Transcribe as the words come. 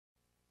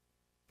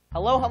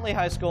Hello, Huntley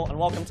High School, and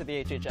welcome to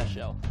the HHS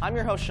Show. I'm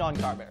your host, Sean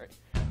Carberry.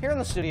 Here in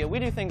the studio, we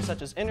do things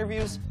such as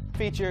interviews,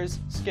 features,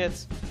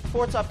 skits,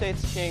 sports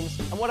updates, games,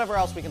 and whatever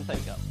else we can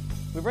think of.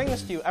 We bring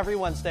this to you every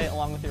Wednesday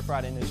along with your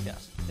Friday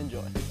newscast.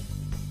 Enjoy.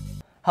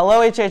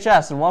 Hello,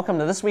 HHS, and welcome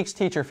to this week's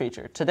teacher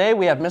feature. Today,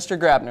 we have Mr.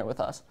 Grabner with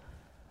us.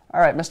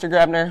 All right, Mr.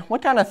 Grabner,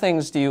 what kind of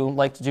things do you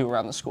like to do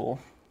around the school?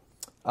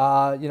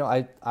 I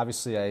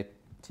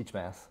teach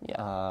math,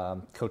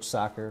 coach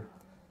soccer.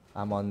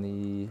 I'm on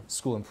the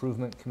school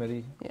improvement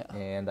committee,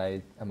 and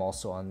I am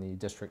also on the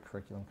district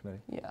curriculum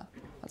committee. Yeah,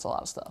 that's a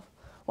lot of stuff.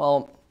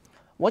 Well,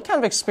 what kind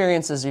of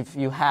experiences have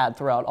you had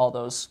throughout all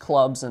those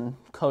clubs and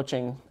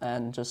coaching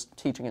and just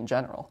teaching in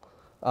general?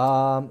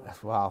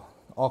 Wow,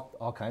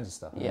 all kinds of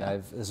stuff. I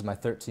mean, this is my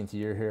 13th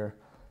year here.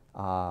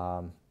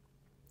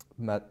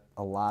 Met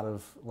a lot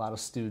of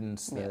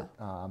students that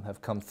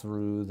have come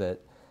through that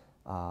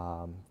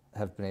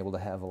have been able to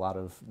have a lot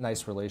of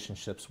nice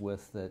relationships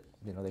with that.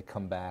 They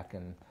come back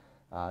and.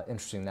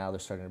 Interesting now they're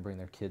starting to bring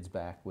their kids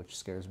back, which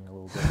scares me a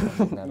little bit.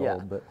 I'm not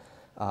old, but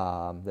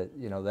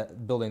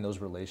that building those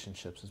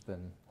relationships has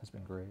been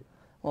great.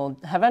 Well,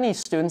 have any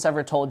students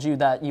ever told you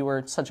that you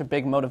were such a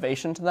big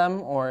motivation to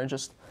them, or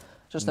just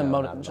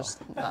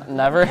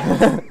never?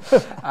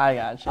 I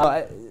got you.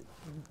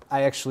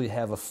 I actually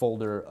have a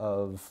folder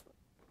of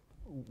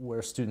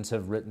where students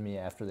have written me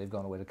after they've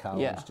gone away to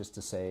college, just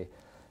to say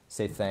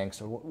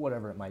thanks or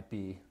whatever it might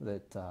be.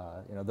 That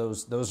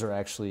those are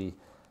actually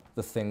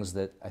the things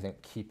that I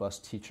think keep us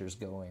teachers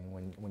going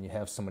when you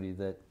have somebody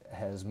that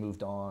has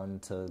moved on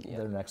to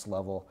their next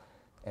level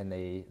and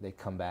they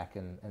come back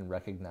and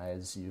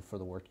recognize you for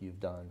the work you've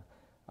done.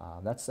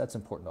 That's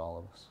important to all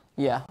of us.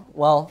 Yeah,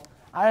 well,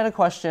 I had a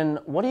question.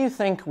 What do you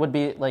think would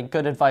be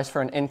good advice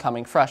for an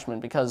incoming freshman?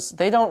 Because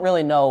they don't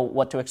really know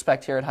what to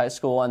expect here at high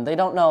school and they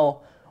don't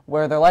know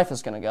where their life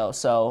is going to go.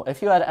 So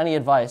if you had any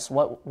advice,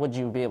 what would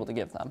you be able to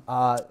give them?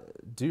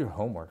 Do your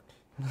homework.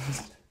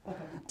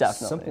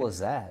 Definitely. Simple as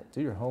that. Do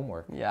your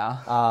homework. Yeah.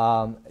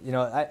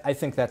 I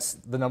think that's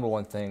the number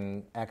one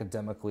thing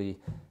academically.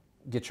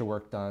 Get your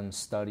work done,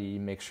 study,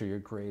 make sure your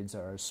grades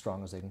are as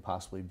strong as they can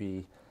possibly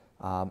be,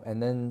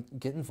 and then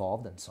get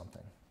involved in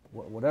something.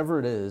 Whatever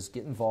it is,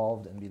 get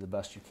involved and be the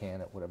best you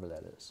can at whatever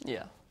that is.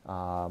 Yeah.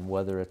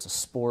 Whether it's a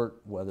sport,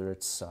 whether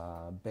it's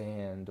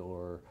band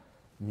or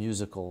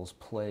musicals,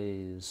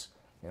 plays.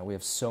 We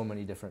have so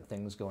many different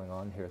things going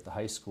on here at the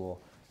high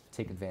school.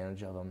 Take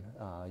advantage of them.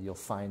 You'll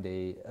find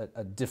a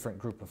different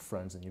group of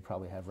friends than you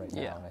probably have right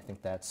now, and I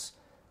think that's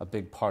a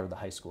big part of the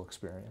high school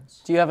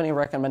experience. Do you have any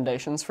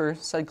recommendations for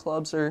said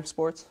clubs or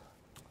sports?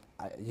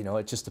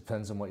 It just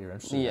depends on what you're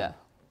interested in. Yeah.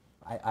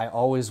 I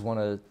always want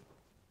to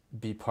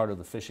be part of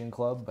the fishing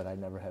club, but I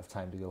never have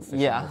time to go fishing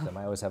with them.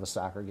 I always have a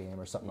soccer game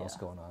or something else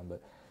going on.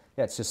 But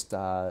it's just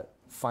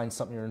find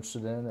something you're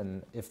interested in,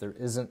 and if there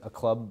isn't a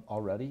club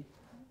already,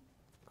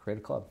 create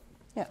a club.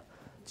 Yeah.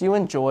 Do you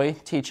enjoy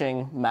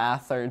teaching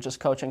math or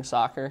just coaching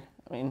soccer?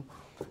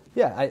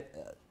 Yeah,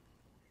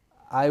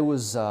 I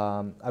was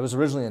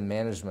originally in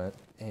management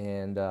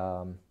and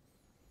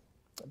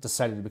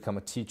decided to become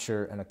a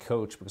teacher and a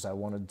coach because I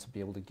wanted to be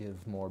able to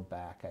give more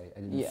back. I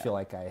didn't feel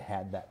like I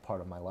had that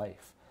part of my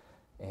life,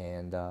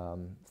 and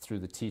through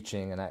the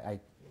teaching, and I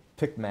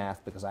picked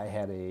math because I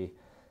had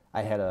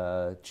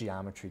a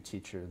geometry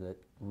teacher that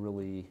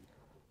really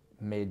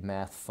made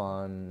math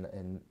fun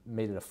and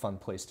made it a fun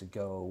place to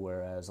go,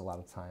 whereas a lot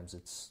of times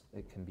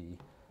it can be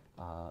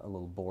a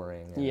little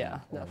boring and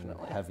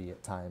heavy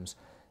at times.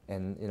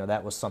 And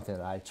that was something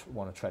that I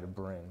want to try to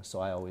bring. So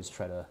I always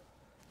try to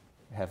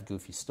have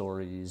goofy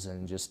stories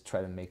and just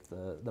try to make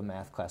the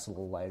math class a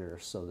little lighter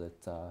so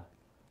that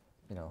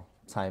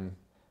time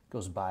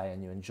goes by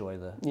and you enjoy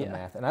the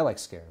math. And I like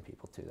scaring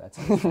people too. That's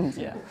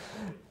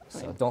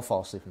So don't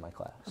fall asleep in my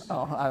class.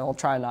 Oh, I will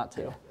try not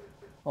to.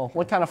 Well,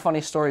 what kind of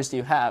funny stories do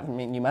you have?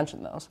 You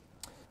mentioned those.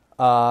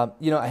 I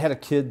had a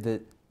kid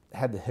that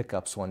had the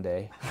hiccups one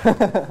day,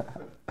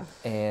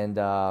 and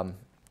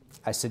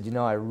I said,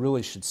 I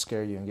really should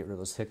scare you and get rid of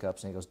those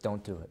hiccups. And he goes,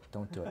 don't do it,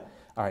 don't do it.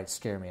 All right,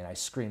 scare me. And I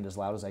screamed as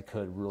loud as I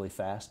could really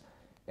fast,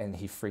 and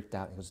he freaked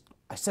out. He goes,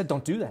 I said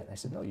don't do that. And I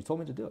said, no, you told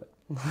me to do it.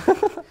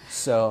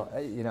 So,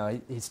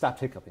 he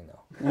stopped hiccuping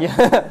though.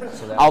 Yeah,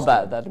 so I'll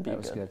bet that'd be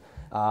good.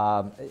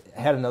 I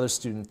had another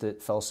student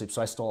that fell asleep,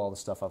 so I stole all the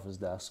stuff off his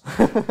desk,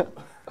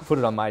 put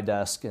it on my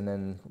desk, and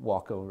then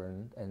walk over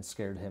and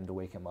scared him to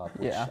wake him up,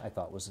 which I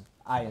thought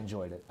I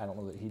enjoyed it. I don't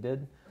know that he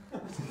did,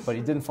 but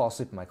he didn't fall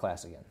asleep in my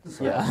class again.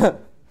 So. Yeah.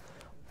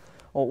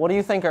 Well, what do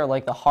you think are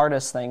the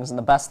hardest things and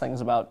the best things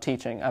about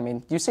teaching?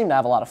 You seem to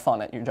have a lot of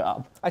fun at your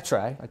job. I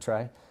try.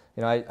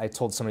 I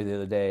told somebody the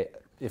other day,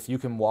 if you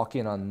can walk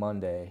in on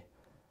Monday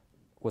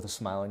with a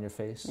smile on your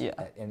face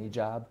at any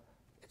job,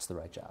 it's the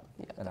right job.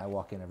 Yeah. And I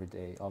walk in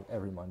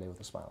every Monday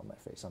with a smile on my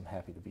face. I'm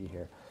happy to be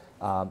here.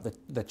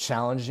 The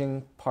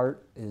challenging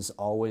part is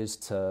always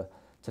to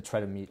try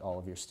to meet all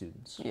of your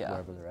students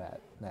wherever they're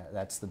at.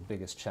 That's the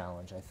biggest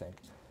challenge, I think.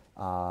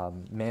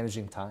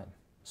 Managing time,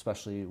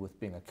 especially with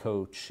being a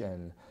coach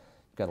and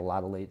you've got a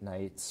lot of late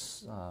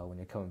nights when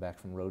you're coming back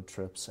from road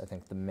trips. I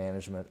think the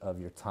management of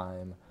your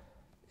time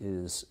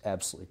is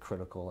absolutely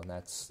critical, and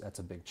that's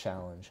a big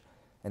challenge.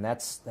 And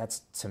that's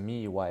to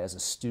me why, as a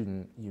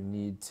student, you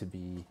need to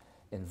be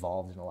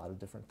involved in a lot of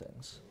different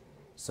things,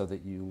 so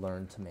that you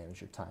learn to manage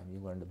your time, you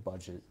learn to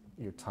budget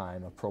your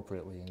time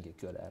appropriately and get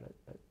good at it.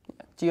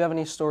 Do you have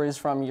any stories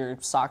from your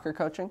soccer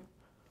coaching?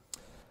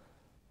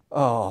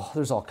 Oh,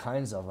 there's all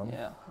kinds of them.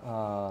 Yeah.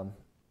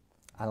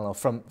 I don't know,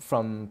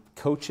 from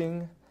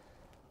coaching,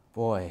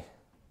 boy,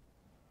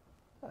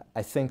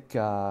 I think,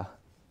 man,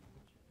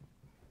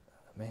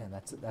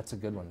 that's a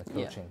good one, the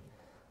coaching.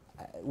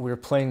 Yeah. We were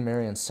playing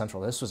Marion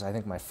Central. This was, I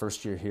think, my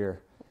first year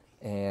here,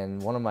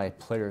 and one of my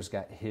players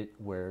got hit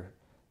where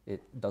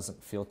it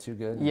doesn't feel too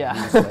good. Yeah.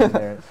 He was laying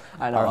there.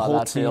 I know how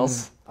that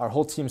feels. Our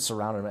whole team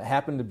surrounded him. It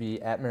happened to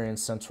be at Marion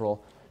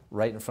Central,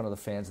 right in front of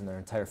the fans, and their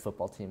entire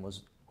football team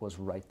was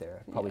right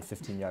there, probably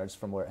 15 yards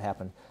from where it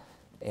happened.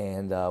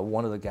 And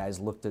one of the guys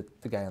looked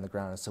at the guy on the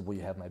ground and said, "Will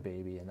you have my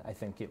baby?" And I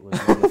think it was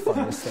one of the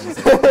funniest things.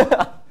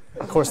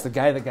 Of course, the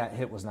guy that got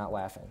hit was not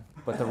laughing,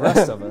 but the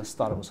rest of us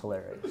thought it was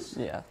hilarious.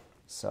 Yeah.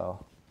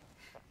 So,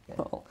 yeah.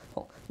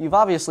 Well, you've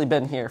obviously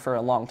been here for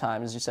a long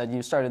time. As you said,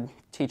 you started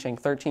teaching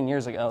 13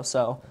 years ago.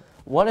 So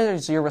what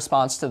is your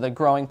response to the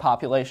growing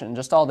population,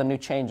 just all the new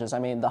changes? I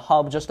mean, the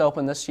hub just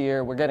opened this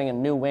year. We're getting a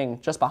new wing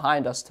just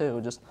behind us,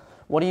 too. Just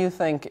what do you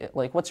think,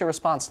 like, what's your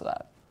response to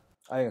that?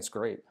 I think it's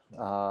great.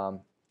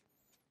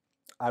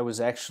 I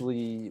was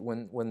actually,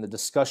 when the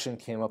discussion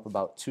came up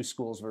about 2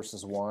 schools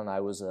versus 1,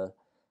 I was a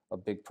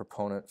big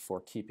proponent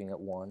for keeping it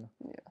 1.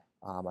 Yeah.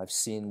 I've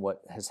seen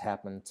what has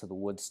happened to the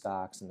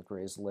Woodstocks and the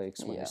Grays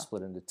Lakes when they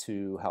split into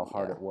 2, how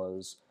hard it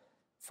was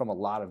from a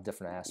lot of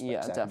different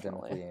aspects,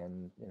 academically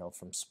and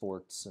from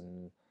sports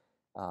and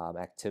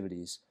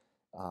activities.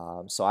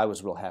 So I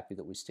was real happy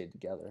that we stayed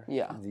together.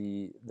 Yeah.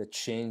 The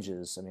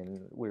changes, I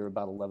mean, we were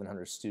about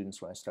 1,100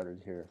 students when I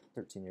started here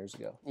 13 years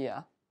ago.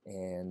 Yeah.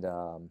 And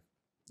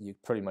you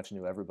pretty much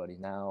knew everybody.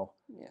 Now,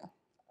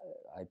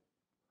 I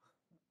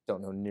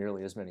don't know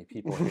nearly as many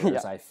people here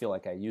as I feel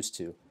like I used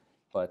to.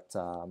 But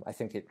I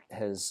think it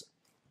has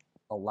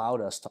allowed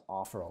us to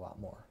offer a lot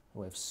more.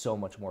 We have so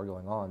much more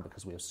going on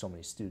because we have so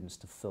many students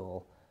to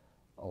fill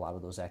a lot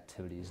of those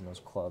activities and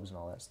those clubs and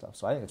all that stuff.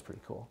 So I think it's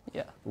pretty cool.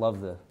 Yeah.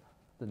 Love the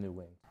new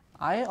wing.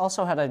 I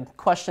also had a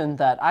question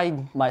that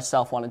I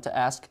myself wanted to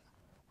ask.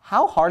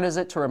 How hard is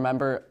it to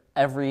remember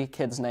every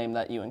kid's name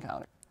that you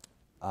encounter?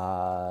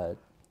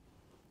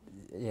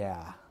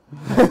 Yeah.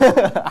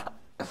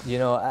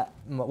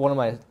 One of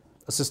my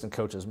assistant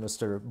coaches,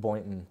 Mr.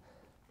 Boynton,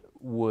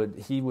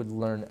 would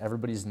learn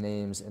everybody's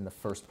names in the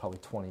first probably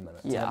 20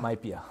 minutes. Yeah. And it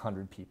might be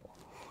 100 people.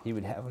 He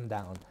would have them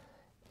down.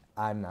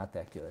 I'm not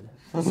that good.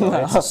 So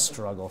it's a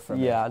struggle for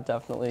me. Yeah,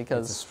 definitely.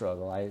 It's a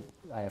struggle. I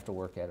have to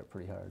work at it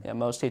pretty hard. Yeah,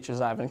 most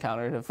teachers I've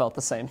encountered have felt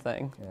the same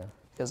thing. Yeah.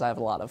 Because I have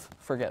a lot of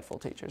forgetful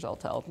teachers, I'll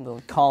tell.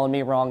 They're calling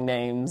me wrong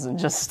names and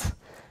just...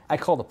 I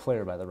called a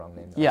player by the wrong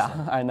name.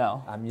 Yeah, I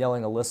know. I'm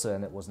yelling Alyssa,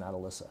 and it was not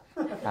Alyssa.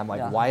 I'm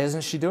like, why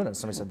isn't she doing it?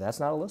 Somebody said, that's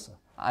not Alyssa.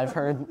 I've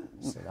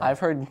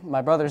heard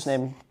my brother's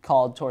name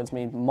called towards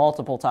me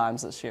multiple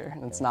times this year,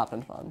 and it's not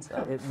been fun. So.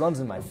 It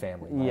runs in my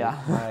family.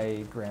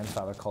 My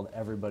grandfather called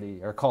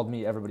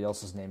me everybody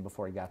else's name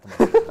before he got to my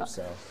name.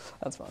 So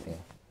that's funny.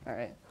 Yeah. All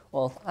right.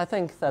 Well, I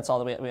think that's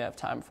all that we have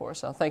time for.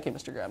 So thank you,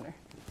 Mr. Grabner.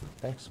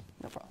 Thanks.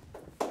 No problem.